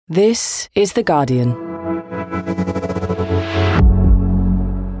This is The Guardian.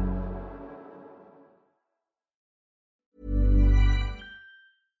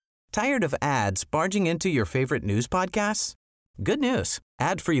 Tired of ads barging into your favorite news podcasts? Good news.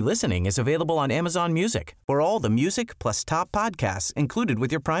 Ad-free listening is available on Amazon Music for all the music plus top podcasts included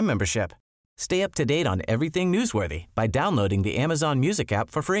with your Prime membership. Stay up to date on everything newsworthy by downloading the Amazon Music app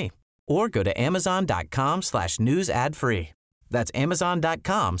for free or go to amazon.com/news ad free. That's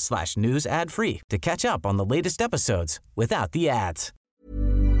amazon.com/news ad free to catch up on the latest episodes without the ads.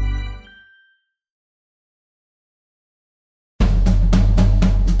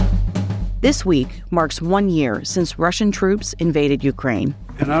 This week marks 1 year since Russian troops invaded Ukraine.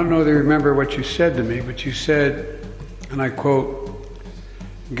 And I don't know if you remember what you said to me, but you said, and I quote,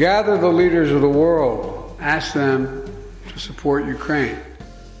 "Gather the leaders of the world, ask them to support Ukraine."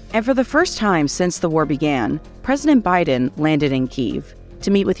 And for the first time since the war began, President Biden landed in Kyiv to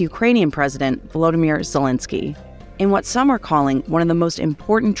meet with Ukrainian President Volodymr Zelenskiy in what some are calling one of the most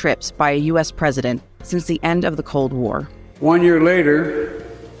important trips by a U.S. president since the end of the Cold War. 1 year later,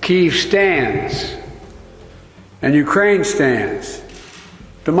 Kyiv stands, and Ukraine stands.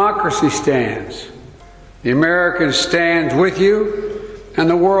 Democracy stands. The Americans stand with you, and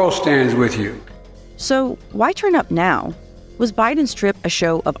the world stands with you. So why turn up now? Was Biden's trip a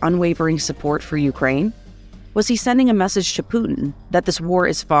show of unwavering support for Ukraine? Was he sending a message to Putin that this war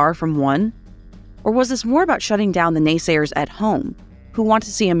is far from won? Or was this more about shutting down the naysayers at home who want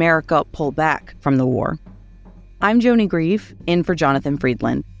to see America pull back from the war? I'm Joan E Greve, in for Jonathan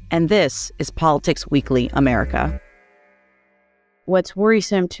Friedland, and this is Politics Weekly America. What's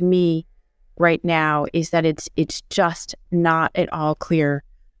worrisome to me right now is that it's just not at all clear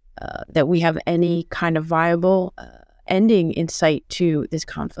that we have any kind of viable ending in sight to this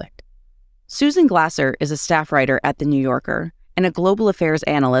conflict. Susan Glasser is a staff writer at The New Yorker and a global affairs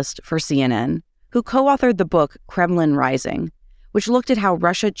analyst for CNN, who co-authored the book Kremlin Rising, which looked at how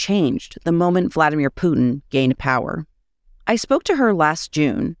Russia changed the moment Vladimir Putin gained power. I spoke to her last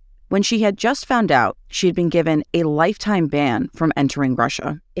June when she had just found out she had been given a lifetime ban from entering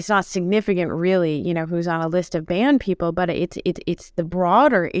Russia. It's not significant, really, who's on a list of banned people, but it's the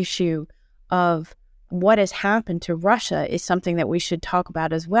broader issue of what has happened to Russia is something that we should talk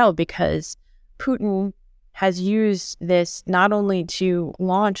about as well, because Putin has used this not only to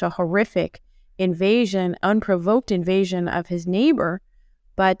launch a horrific invasion, unprovoked invasion of his neighbor,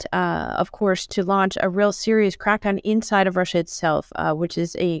 but of course to launch a real serious crackdown inside of Russia itself, which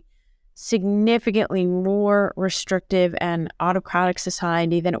is a significantly more restrictive and autocratic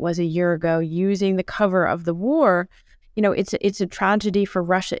society than it was a year ago, using the cover of the war. It's a tragedy for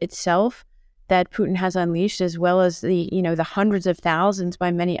Russia itself that Putin has unleashed, as well as the hundreds of thousands,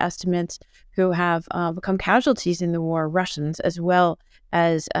 by many estimates, who have become casualties in the war, Russians, as well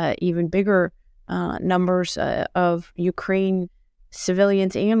as even bigger numbers of Ukraine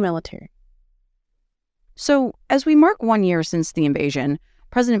civilians and military. So, as we mark 1 year since the invasion,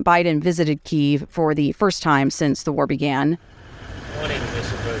 President Biden visited Kyiv for the first time since the war began.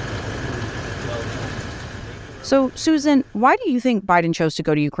 So, Susan, why do you think Biden chose to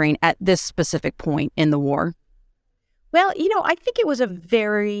go to Ukraine at this specific point in the war? Well, I think it was a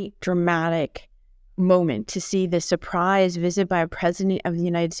very dramatic moment to see the surprise visit by a president of the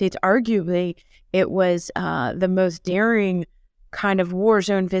United States. Arguably, it was the most daring kind of war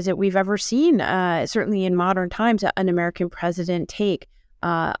zone visit we've ever seen, certainly in modern times, an American president take.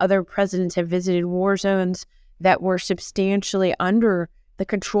 Other presidents have visited war zones that were substantially under the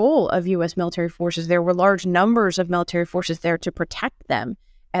control of U.S. military forces. There were large numbers of military forces there to protect them,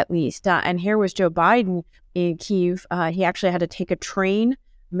 at least. And here was Joe Biden in Kyiv. He actually had to take a train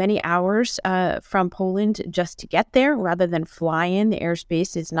many hours from Poland just to get there rather than fly in. The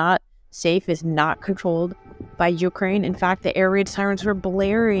airspace is not safe, is not controlled by Ukraine. In fact, the air raid sirens were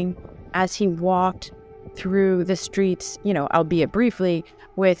blaring as he walked through the streets, albeit briefly,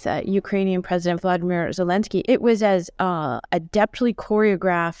 with Ukrainian President Volodymr Zelenskiy. It was as adeptly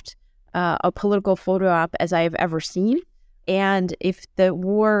choreographed a political photo op as I have ever seen. And if the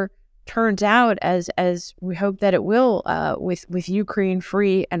war turns out as we hope that it will, with Ukraine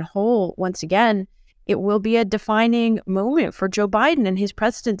free and whole once again, it will be a defining moment for Joe Biden and his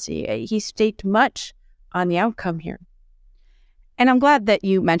presidency. He staked much on the outcome here. And I'm glad that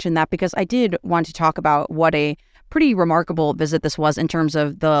you mentioned that, because I did want to talk about what a pretty remarkable visit this was in terms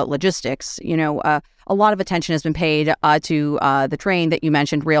of the logistics. A lot of attention has been paid to the train that you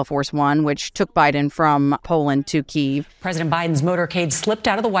mentioned, Rail Force One, which took Biden from Poland to Kyiv. President Biden's motorcade slipped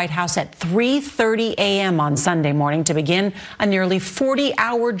out of the White House at 3:30 a.m. on Sunday morning to begin a nearly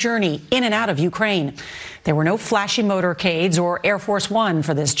 40-hour journey in and out of Ukraine. There were no flashy motorcades or Air Force One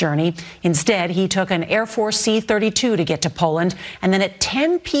for this journey. Instead, he took an Air Force C-32 to get to Poland, and then at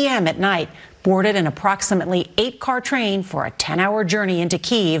 10 p.m. at night, boarded an approximately 8-car train for a 10-hour journey into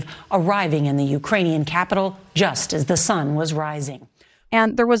Kyiv, arriving in the Ukrainian capital just as the sun was rising.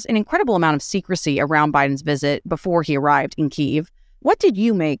 And there was an incredible amount of secrecy around Biden's visit before he arrived in Kyiv. What did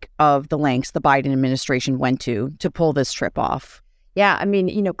you make of the lengths the Biden administration went to pull this trip off? Yeah, I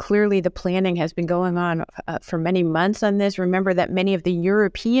mean, clearly the planning has been going on for many months on this. Remember that many of the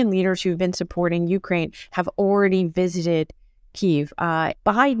European leaders who've been supporting Ukraine have already visited Kyiv.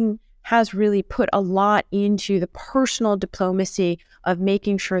 Biden has really put a lot into the personal diplomacy of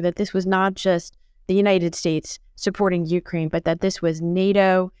making sure that this was not just the United States supporting Ukraine, but that this was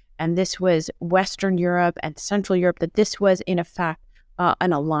NATO and this was Western Europe and Central Europe, that this was, in effect,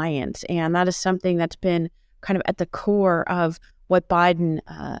 an alliance. And that is something that's been kind of at the core of what Biden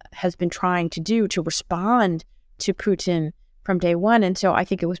has been trying to do to respond to Putin from day one. And so I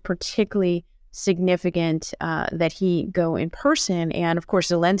think it was particularly significant that he go in person. And of course,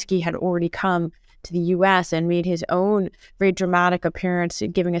 Zelensky had already come to the U.S. and made his own very dramatic appearance,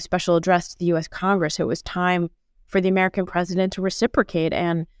 giving a special address to the U.S. Congress. So it was time for the American president to reciprocate.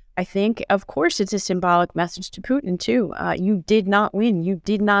 And I think, of course, it's a symbolic message to Putin, too. You did not win. You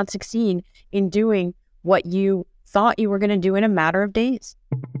did not succeed in doing what you thought you were going to do in a matter of days.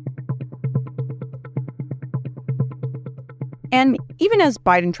 And even as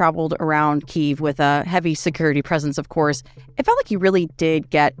Biden traveled around Kyiv with a heavy security presence, of course, it felt like he really did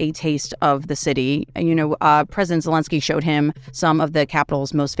get a taste of the city. President Zelensky showed him some of the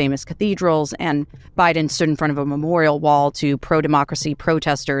capital's most famous cathedrals, and Biden stood in front of a memorial wall to pro-democracy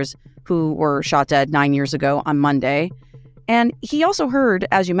protesters who were shot dead 9 years ago on Monday. And he also heard,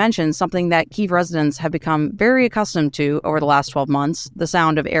 as you mentioned, something that Kyiv residents have become very accustomed to over the last 12 months, the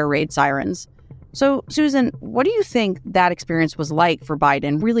sound of air raid sirens. So, Susan, what do you think that experience was like for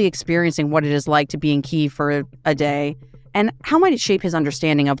Biden, really experiencing what it is like to be in Kyiv for a day? And how might it shape his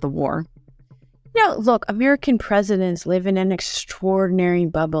understanding of the war? Look, American presidents live in an extraordinary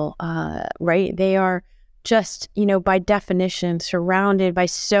bubble, right? They are just, by definition, surrounded by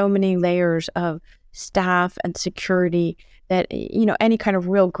so many layers of staff and security that, any kind of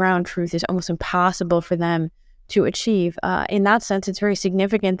real ground truth is almost impossible for them to achieve. In that sense, it's very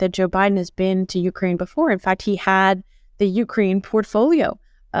significant that Joe Biden has been to Ukraine before. In fact, he had the Ukraine portfolio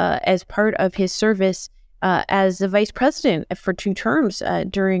as part of his service as the vice president for 2 terms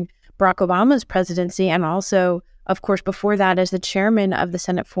during Barack Obama's presidency, and also, of course, before that as the chairman of the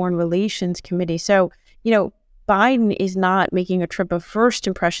Senate Foreign Relations Committee. So, Biden is not making a trip of first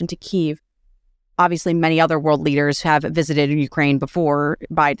impression to Kyiv. Obviously, many other world leaders have visited Ukraine before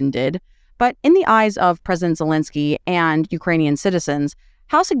Biden did. But in the eyes of President Zelensky and Ukrainian citizens,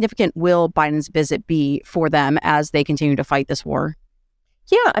 how significant will Biden's visit be for them as they continue to fight this war?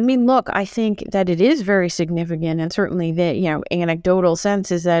 Yeah, I mean, look, I think that it is very significant. And certainly the, anecdotal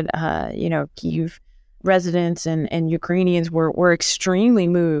sense is that, Kyiv residents and Ukrainians were extremely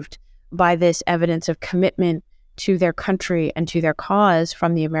moved by this evidence of commitment to their country and to their cause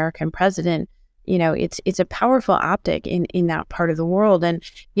from the American president. It's a powerful optic in that part of the world. And,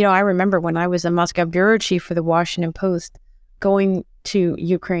 I remember when I was a Moscow bureau chief for the Washington Post, going to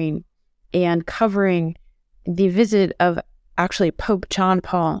Ukraine and covering the visit of actually Pope John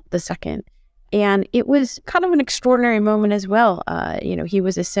Paul II. And it was kind of an extraordinary moment as well. He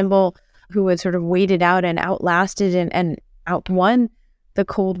was a symbol who had sort of waited out and outlasted and outwon the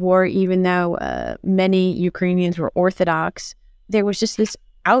Cold War, even though many Ukrainians were Orthodox. There was just this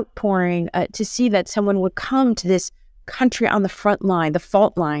outpouring to see that someone would come to this country on the front line, the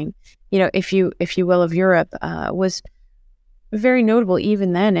fault line, if you will, of Europe, was very notable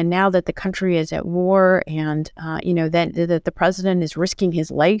even then. And now that the country is at war and, that the president is risking his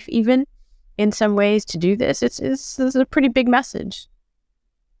life even in some ways to do this, it's a pretty big message.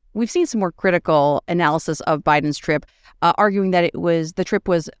 We've seen some more critical analysis of Biden's trip, arguing that the trip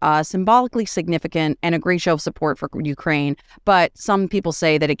was symbolically significant and a great show of support for Ukraine. But some people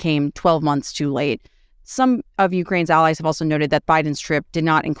say that it came 12 months too late. Some of Ukraine's allies have also noted that Biden's trip did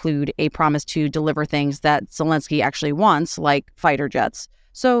not include a promise to deliver things that Zelensky actually wants, like fighter jets.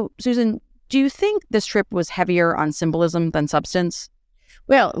 So, Susan, do you think this trip was heavier on symbolism than substance?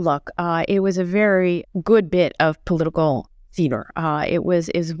 Well, look, it was a very good bit of political theater. It was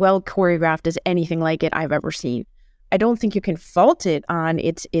as well choreographed as anything like it I've ever seen. I don't think you can fault it on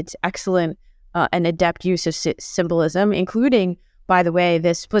its excellent and adept use of symbolism, including, by the way,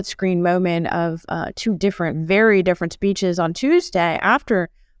 this split screen moment of two very different speeches on Tuesday after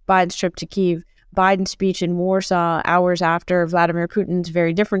Biden's trip to Kyiv. Biden's speech in Warsaw hours after Vladimir Putin's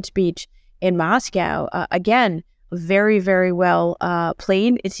very different speech in Moscow. Again, very, very well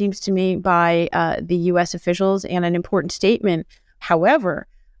played, it seems to me, by the U.S. officials, and an important statement. However,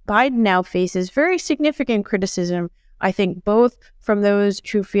 Biden now faces very significant criticism, I think, both from those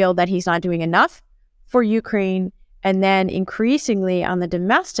who feel that he's not doing enough for Ukraine, and then increasingly on the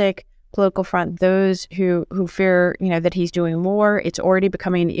domestic political front, those who fear, that he's doing more. It's already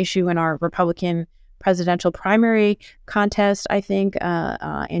becoming an issue in our Republican presidential primary contest, I think.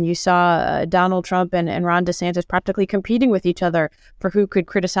 And you saw Donald Trump and Ron DeSantis practically competing with each other for who could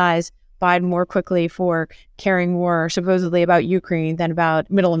criticize Biden more quickly for caring more supposedly about Ukraine than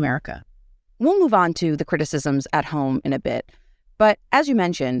about middle America. We'll move on to the criticisms at home in a bit. But as you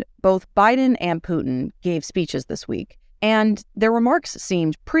mentioned, both Biden and Putin gave speeches this week, and their remarks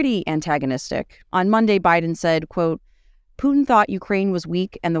seemed pretty antagonistic. On Monday, Biden said, quote, "Putin thought Ukraine was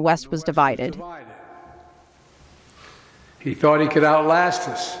weak and the West was divided. He thought he could outlast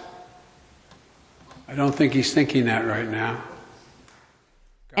us. I don't think he's thinking that right now."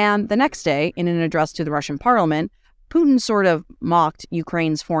 And the next day, in an address to the Russian parliament, Putin sort of mocked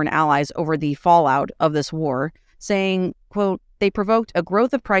Ukraine's foreign allies over the fallout of this war, saying, quote, "They provoked a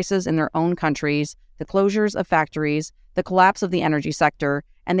growth of prices in their own countries, the closures of factories, the collapse of the energy sector,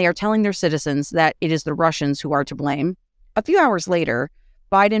 and they are telling their citizens that it is the Russians who are to blame." A few hours later,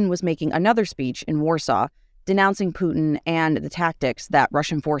 Biden was making another speech in Warsaw, denouncing Putin and the tactics that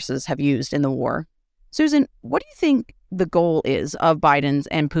Russian forces have used in the war. Susan, what do you think the goal is of Biden's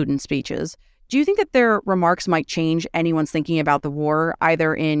and Putin's speeches? Do you think that their remarks might change anyone's thinking about the war,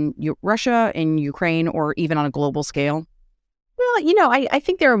 either in Russia, in Ukraine, or even on a global scale? Well, I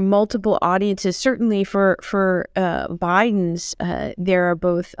think there are multiple audiences. Certainly for Biden's, there are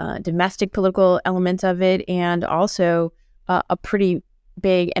both domestic political elements of it and also a pretty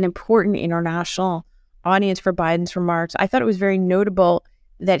big and important international audience for Biden's remarks. I thought it was very notable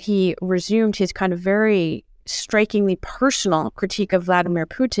that he resumed his kind of very strikingly personal critique of Vladimir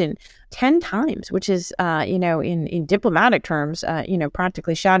Putin 10 times, which is, in diplomatic terms,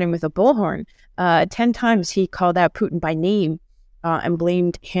 practically shouting with a bullhorn. 10 times he called out Putin by name and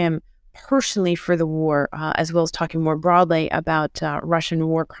blamed him personally for the war, as well as talking more broadly about Russian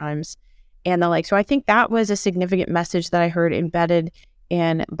war crimes and the like. So I think that was a significant message that I heard embedded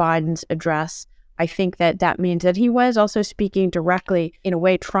in Biden's address. I think that means that he was also speaking directly, in a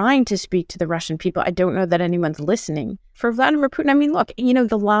way, trying to speak to the Russian people. I don't know that anyone's listening. For Vladimir Putin, I mean, look,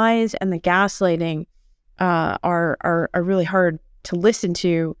 the lies and the gaslighting are really hard to listen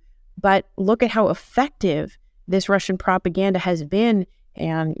to, but look at how effective this Russian propaganda has been.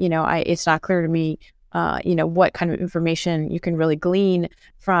 And, it's not clear to me, what kind of information you can really glean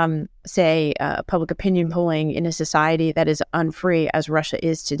from, say, public opinion polling in a society that is unfree as Russia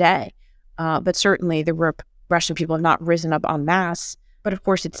is today. But certainly the Russian people have not risen up en masse. But of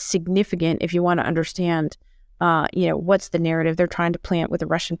course, it's significant if you want to understand, what's the narrative they're trying to plant with the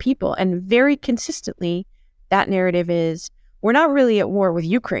Russian people. And very consistently, that narrative is, we're not really at war with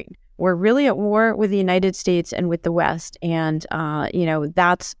Ukraine. We're really at war with the United States and with the West. And,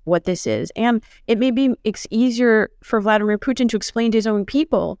 that's what this is. And it may be easier for Vladimir Putin to explain to his own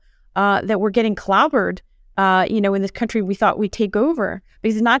people that we're getting clobbered in this country we thought we'd take over.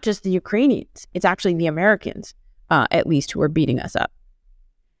 Because it's not just the Ukrainians, it's actually the Americans, at least, who are beating us up.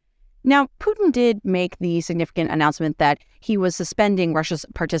 Now, Putin did make the significant announcement that he was suspending Russia's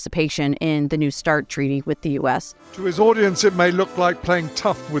participation in the New START treaty with the U.S. To his audience, it may look like playing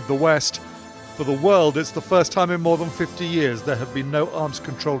tough with the West. For the world, it's the first time in more than 50 years there have been no arms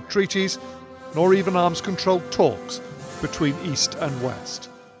control treaties, nor even arms control talks between East and West.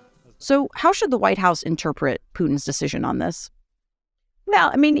 So how should the White House interpret Putin's decision on this?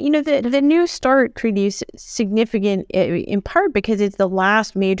 Well, I mean, the New START treaty is significant in part because it's the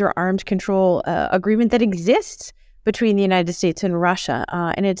last major arms control agreement that exists between the United States and Russia.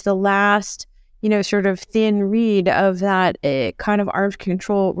 And it's the last, sort of thin reed of that kind of arms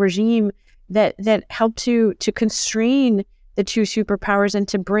control regime that helped to constrain the two superpowers and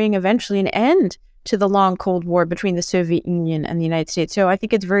to bring eventually an end to the long Cold War between the Soviet Union and the United States. So I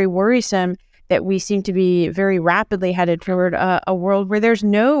think it's very worrisome that we seem to be very rapidly headed toward a world where there's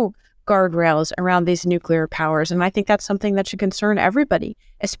no guardrails around these nuclear powers. And I think that's something that should concern everybody,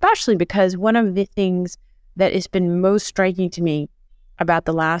 especially because one of the things that has been most striking to me about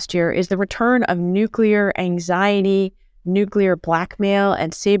the last year is the return of nuclear anxiety, nuclear blackmail,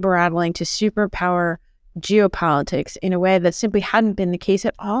 and saber-rattling to superpower geopolitics in a way that simply hadn't been the case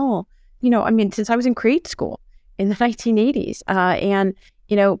at all. Since I was in grade school in the 1980s.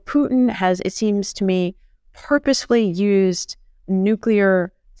 Putin has, it seems to me, purposefully used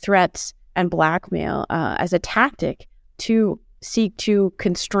nuclear threats and blackmail as a tactic to seek to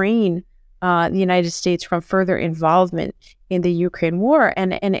constrain the United States from further involvement in the Ukraine war.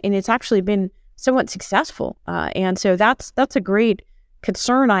 And it's actually been somewhat successful. And so that's a great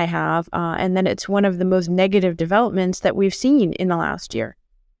concern I have. And then it's one of the most negative developments that we've seen in the last year.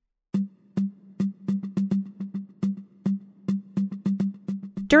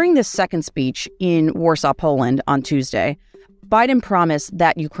 During this second speech in Warsaw, Poland on Tuesday, Biden promised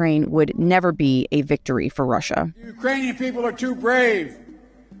that Ukraine would never be a victory for Russia. The Ukrainian people are too brave.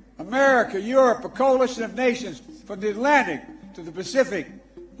 America, Europe, a coalition of nations from the Atlantic to the Pacific,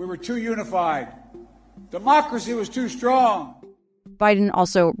 we were too unified. Democracy was too strong. Biden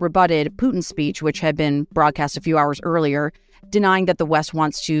also rebutted Putin's speech, which had been broadcast a few hours earlier, denying that the West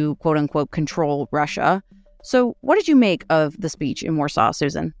wants to, quote unquote, control Russia. So what did you make of the speech in Warsaw,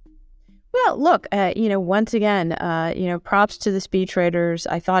 Susan? Well, look, once again, props to the speechwriters.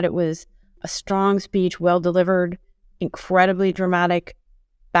 I thought it was a strong speech, well delivered, incredibly dramatic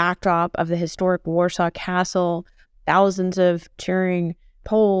backdrop of the historic Warsaw Castle, thousands of cheering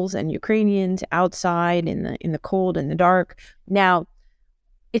Poles and Ukrainians outside in the cold and the dark. Now,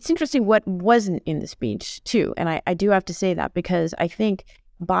 it's interesting what wasn't in the speech, too. And I do have to say that because I think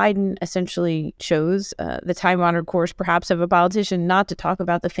Biden essentially chose the time-honored course, perhaps, of a politician not to talk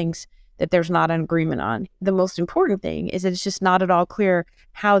about the things that there's not an agreement on. The most important thing is that it's just not at all clear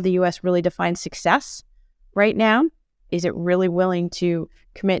how the U.S. really defines success right now. Is it really willing to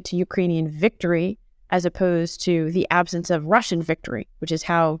commit to Ukrainian victory as opposed to the absence of Russian victory, which is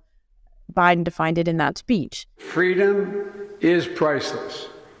how Biden defined it in that speech? Freedom is priceless.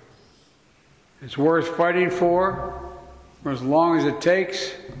 It's worth fighting for as long as it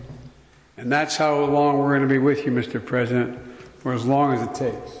takes. And that's how long we're going to be with you, Mr. President, for as long as it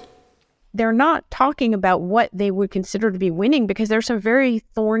takes. They're not talking about what they would consider to be winning because there's some very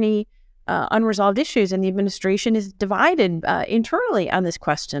thorny, unresolved issues, and the administration is divided internally on this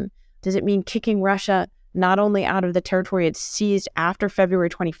question. Does it mean kicking Russia not only out of the territory it seized after February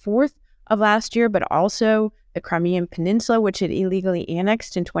 24th of last year, but also the Crimean Peninsula, which it illegally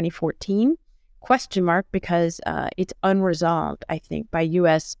annexed in 2014? Question mark, because it's unresolved, I think, by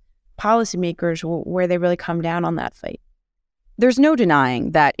U.S. policymakers where they really come down on that fight. There's no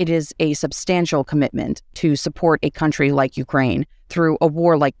denying that it is a substantial commitment to support a country like Ukraine through a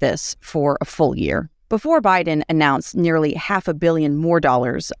war like this for a full year. Before Biden announced nearly $500 million more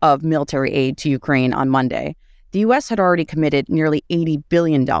of military aid to Ukraine on Monday, the U.S. had already committed nearly $80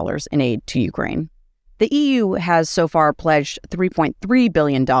 billion in aid to Ukraine. The EU has so far pledged $3.3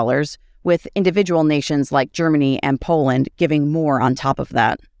 billion, with individual nations like Germany and Poland giving more on top of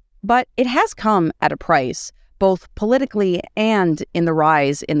that. But it has come at a price, both politically and in the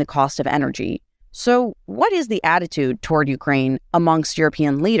rise in the cost of energy. So what is the attitude toward Ukraine amongst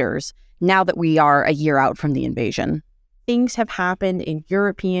European leaders now that we are a year out from the invasion? Things have happened in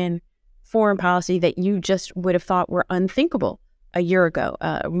European foreign policy that you just would have thought were unthinkable a year ago.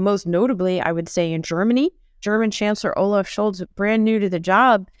 Most notably, I would say in Germany, German Chancellor Olaf Scholz, brand new to the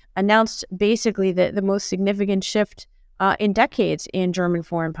job, announced basically the most significant shift in decades in German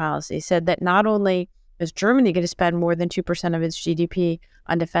foreign policy. Said that not only is Germany going to spend more than 2% of its GDP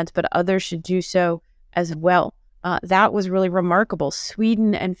on defense, but others should do so as well. That was really remarkable.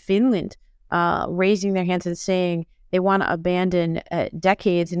 Sweden and Finland raising their hands and saying they want to abandon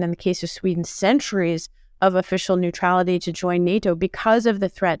decades, and in the case of Sweden, centuries of official neutrality to join NATO because of the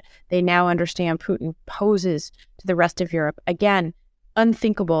threat they now understand Putin poses to the rest of Europe. Again,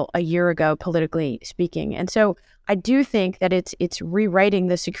 unthinkable a year ago, politically speaking. And so I do think that it's rewriting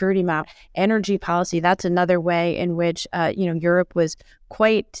the security map. Energy policy, that's another way in which Europe was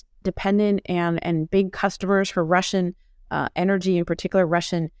quite dependent and big customers for Russian energy, in particular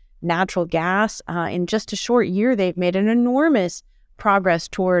Russian natural gas. In just a short year, they've made an enormous progress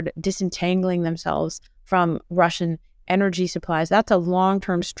toward disentangling themselves from Russian energy supplies. That's a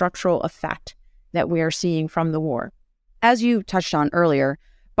long-term structural effect that we are seeing from the war. As you touched on earlier,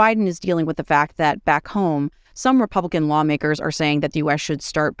 Biden is dealing with the fact that back home, some Republican lawmakers are saying that the U.S. should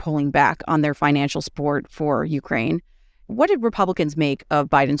start pulling back on their financial support for Ukraine. What did Republicans make of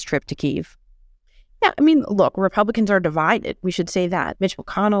Biden's trip to Kyiv? Yeah, I mean, look, Republicans are divided. We should say that. Mitch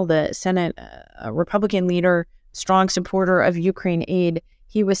McConnell, the Senate Republican leader, strong supporter of Ukraine aid,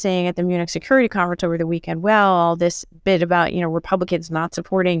 he was saying at the Munich Security Conference over the weekend, well, all this bit about, Republicans not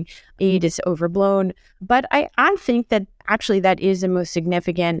supporting aid is overblown. But I think that actually that is the most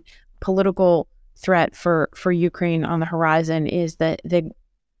significant political threat for Ukraine on the horizon is the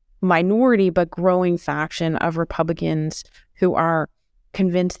minority but growing faction of Republicans who are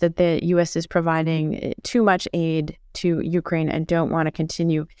convinced that the U.S. is providing too much aid to Ukraine and don't want to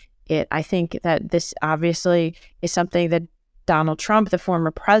continue it. I think that this obviously is something that Donald Trump, the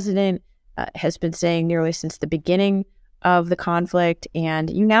former president, has been saying nearly since the beginning of the conflict, and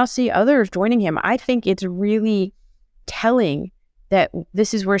you now see others joining him. I think it's really telling that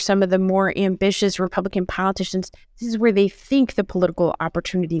this is where some of the more ambitious Republican politicians, this is where they think the political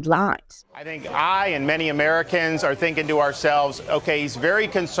opportunity lies. I think I and many Americans are thinking to ourselves, okay, he's very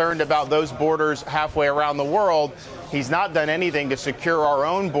concerned about those borders halfway around the world. He's not done anything to secure our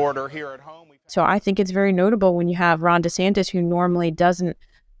own border here at home. So I think it's very notable when you have Ron DeSantis, who normally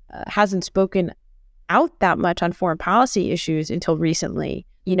hasn't spoken out that much on foreign policy issues until recently,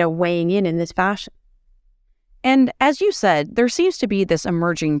 weighing in this fashion. And as you said, there seems to be this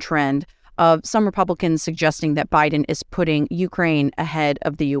emerging trend of some Republicans suggesting that Biden is putting Ukraine ahead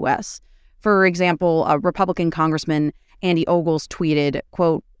of the U.S. For example, Republican Congressman Andy Ogles tweeted,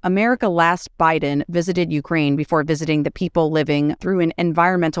 quote, "America last Biden visited Ukraine before visiting the people living through an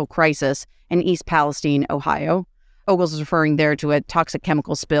environmental crisis in East Palestine, Ohio." Ogles is referring there to a toxic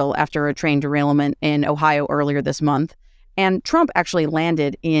chemical spill after a train derailment in Ohio earlier this month. And Trump actually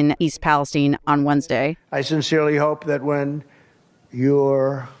landed in East Palestine on Wednesday. I sincerely hope that when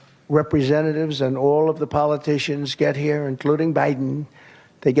your representatives and all of the politicians get here, including Biden,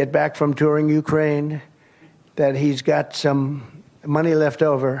 they get back from touring Ukraine, that he's got some money left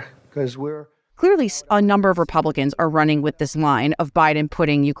over, because Clearly, a number of Republicans are running with this line of Biden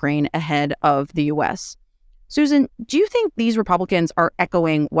putting Ukraine ahead of the U.S. Susan, do you think these Republicans are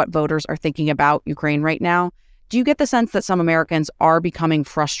echoing what voters are thinking about Ukraine right now? Do you get the sense that some Americans are becoming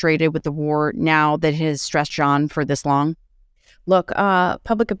frustrated with the war now that it has stressed on for this long? Look,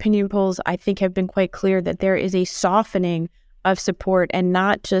 public opinion polls, I think, have been quite clear that there is a softening of support, and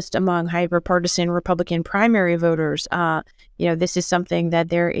not just among hyper-partisan Republican primary voters. This is something that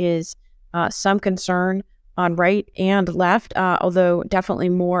there is some concern on right and left, although definitely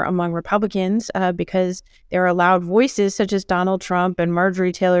more among Republicans because there are loud voices such as Donald Trump and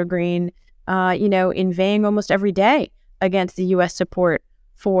Marjorie Taylor Greene, inveighing almost every day against the U.S. support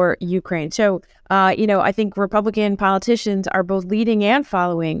for Ukraine. So, I think Republican politicians are both leading and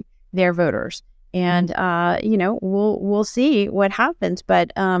following their voters. And, we'll see what happens.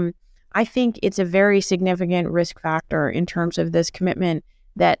 But I think it's a very significant risk factor in terms of this commitment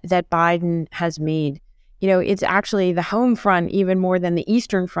that Biden has made. It's actually the home front, even more than the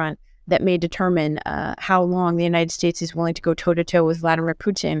Eastern front, that may determine how long the United States is willing to go toe-to-toe with Vladimir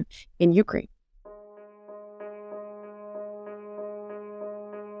Putin in Ukraine.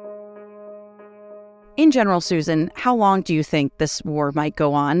 In general, Susan, how long do you think this war might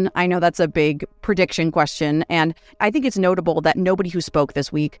go on? I know that's a big prediction question, and I think it's notable that nobody who spoke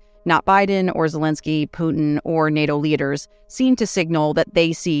this week, not Biden or Zelensky, Putin, or NATO leaders, seem to signal that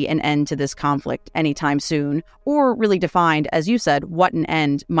they see an end to this conflict anytime soon, or really defined, as you said, what an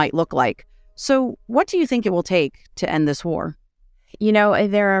end might look like. So what do you think it will take to end this war?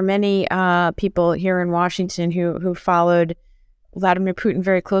 There are many people here in Washington who followed Vladimir Putin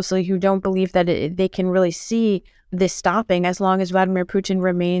very closely who don't believe that they can really see this stopping as long as Vladimir Putin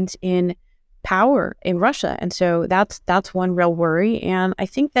remains in power in Russia. And so that's one real worry. And I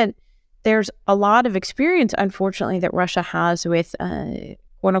think that there's a lot of experience, unfortunately, that Russia has with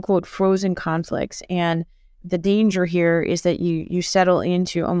quote unquote frozen conflicts. And the danger here is that you settle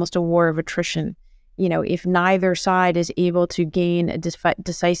into almost a war of attrition. If neither side is able to gain a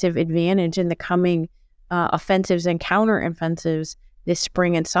decisive advantage in the coming offensives and counteroffensives this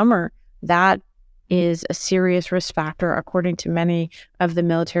spring and summer, that is a serious risk factor, according to many of the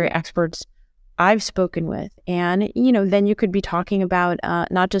military experts I've spoken with. And, then you could be talking about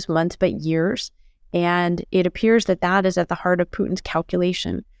not just months, but years. And it appears that is at the heart of Putin's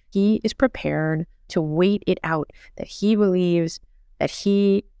calculation. He is prepared to wait it out, that he believes that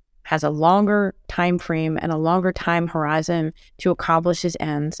he has a longer time frame and a longer time horizon to accomplish his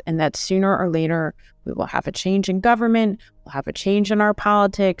ends, and that sooner or later we will have a change in government, we'll have a change in our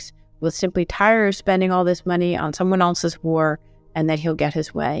politics, we'll simply tire of spending all this money on someone else's war, and that he'll get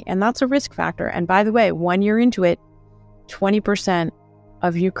his way. And that's a risk factor. And by the way, 1 year into it, 20%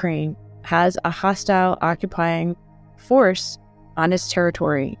 of Ukraine has a hostile occupying force on its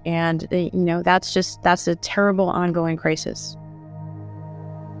territory. And, that's a terrible ongoing crisis.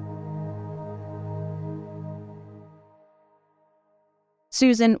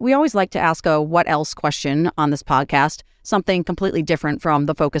 Susan, we always like to ask a what else question on this podcast, something completely different from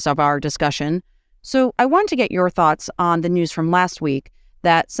the focus of our discussion. So I want to get your thoughts on the news from last week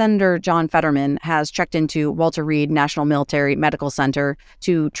that Senator John Fetterman has checked into Walter Reed National Military Medical Center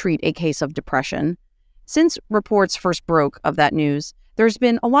to treat a case of depression. Since reports first broke of that news, there's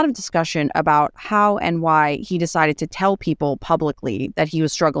been a lot of discussion about how and why he decided to tell people publicly that he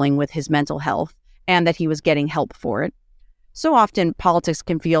was struggling with his mental health and that he was getting help for it. So often, politics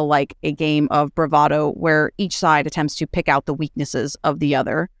can feel like a game of bravado where each side attempts to pick out the weaknesses of the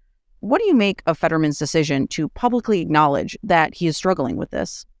other. What do you make of Fetterman's decision to publicly acknowledge that he is struggling with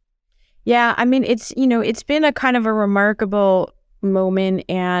this? Yeah, I mean, it's been a kind of a remarkable moment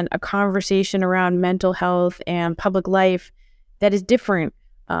and a conversation around mental health and public life that is different,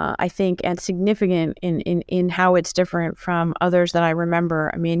 I think, and significant in how it's different from others that I remember.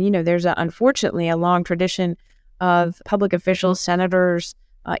 I mean, there's unfortunately a long tradition of public officials, senators,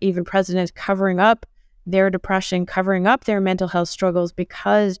 even presidents covering up their depression, covering up their mental health struggles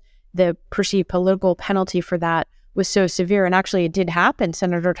because the perceived political penalty for that was so severe. And actually, it did happen.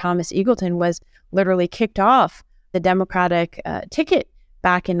 Senator Thomas Eagleton was literally kicked off the Democratic ticket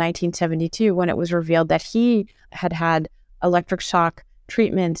back in 1972 when it was revealed that he had electric shock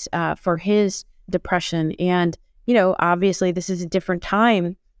treatments for his depression. And, obviously, this is a different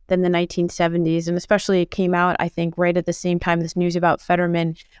time than the 1970s. And especially it came out, I think, right at the same time, this news about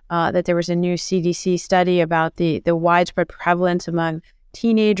Fetterman, that there was a new CDC study about the widespread prevalence among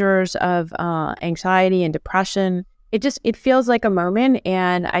teenagers of anxiety and depression. It feels like a moment.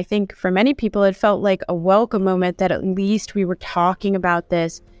 And I think for many people, it felt like a welcome moment that at least we were talking about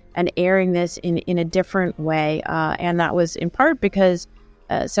this and airing this in a different way. And that was in part because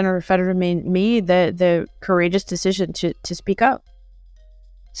Senator Fetterman made the courageous decision to speak up.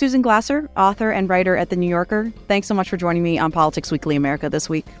 Susan Glasser, author and writer at The New Yorker, thanks so much for joining me on Politics Weekly America this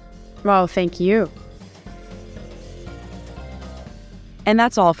week. Well, thank you. And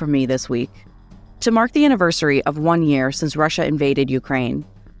that's all from me this week. To mark the anniversary of 1 year since Russia invaded Ukraine,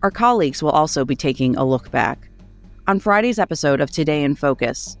 our colleagues will also be taking a look back. On Friday's episode of Today in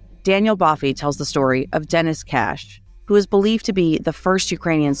Focus, Daniel Boffey tells the story of Denis Cash, who is believed to be the first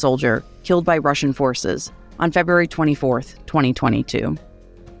Ukrainian soldier killed by Russian forces on February 24th, 2022.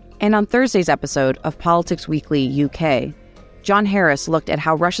 And on Thursday's episode of Politics Weekly UK, John Harris looked at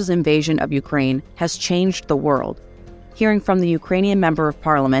how Russia's invasion of Ukraine has changed the world, hearing from the Ukrainian Member of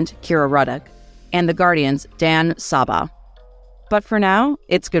Parliament, Kira Rudik, and The Guardian's Dan Saba. But for now,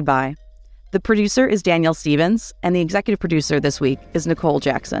 it's goodbye. The producer is Danielle Stevens, and the executive producer this week is Nicole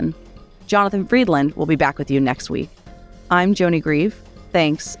Jackson. Jonathan Friedland will be back with you next week. I'm Joan E Greve.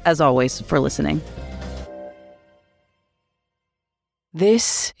 Thanks, as always, for listening.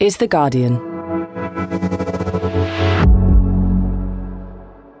 This is The Guardian.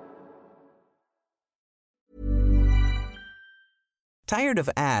 Tired of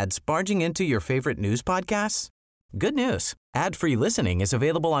ads barging into your favorite news podcasts? Good news. Ad-free listening is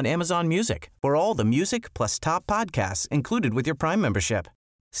available on Amazon Music for all the music plus top podcasts included with your Prime membership.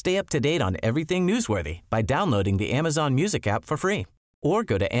 Stay up to date on everything newsworthy by downloading the Amazon Music app for free or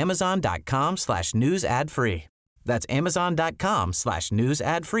go to amazon.com/news ad free. That's amazon.com/news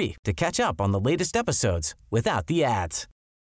ad free to catch up on the latest episodes without the ads.